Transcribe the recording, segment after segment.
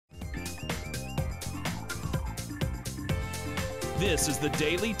This is the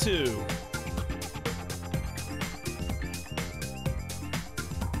Daily 2.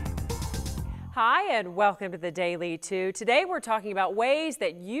 Hi, and welcome to the Daily 2. Today we're talking about ways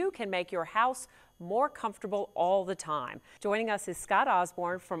that you can make your house more comfortable all the time. Joining us is Scott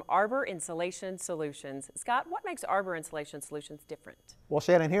Osborne from Arbor Insulation Solutions. Scott, what makes Arbor Insulation Solutions different? Well,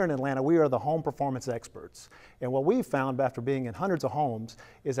 Shannon, here in Atlanta, we are the home performance experts. And what we've found after being in hundreds of homes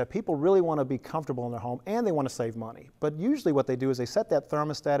is that people really want to be comfortable in their home and they want to save money. But usually what they do is they set that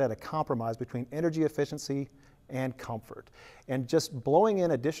thermostat at a compromise between energy efficiency and comfort. And just blowing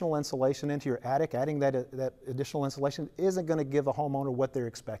in additional insulation into your attic, adding that additional insulation isn't going to give the homeowner what they're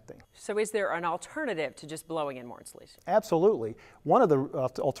expecting. So is there an alternative to just blowing in more insulation? Absolutely. One of the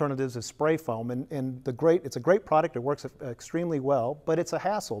alternatives is spray foam, and it's a great product. It works extremely well, but it's a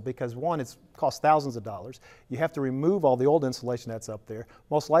hassle because one, it costs thousands of dollars. You have to remove all the old insulation that's up there,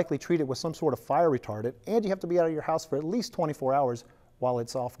 most likely treat it with some sort of fire retardant, and you have to be out of your house for at least 24 hours while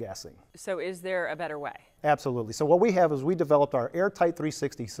it's off-gassing. So is there a better way? Absolutely. So what we have is we developed our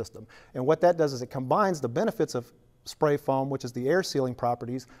AirTight360 system. And what that does is it combines the benefits of spray foam, which is the air sealing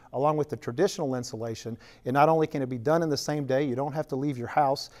properties, along with the traditional insulation. And not only can it be done in the same day, you don't have to leave your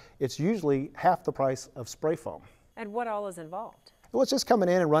house, it's usually half the price of spray foam. And what all is involved? Well, it's just coming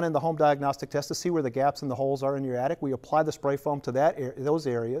in and running the home diagnostic test to see where the gaps and the holes are in your attic. We apply the spray foam to those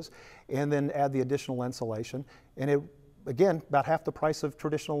areas and then add the additional insulation. And again, about half the price of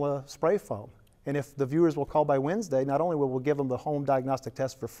traditional spray foam. And if the viewers will call by Wednesday, not only will we give them the home diagnostic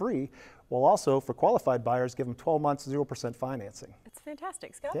test for free, we'll also, for qualified buyers, give them 12 months, 0% financing. That's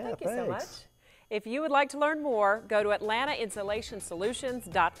fantastic, Scott. Yeah, thank you so much. thanks. If you would like to learn more, go to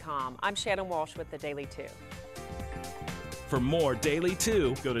AtlantaInsulationsSolutions.com. I'm Shannon Walsh with the Daily 2. For more Daily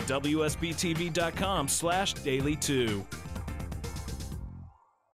 2, go to WSB-TV.com/Daily 2.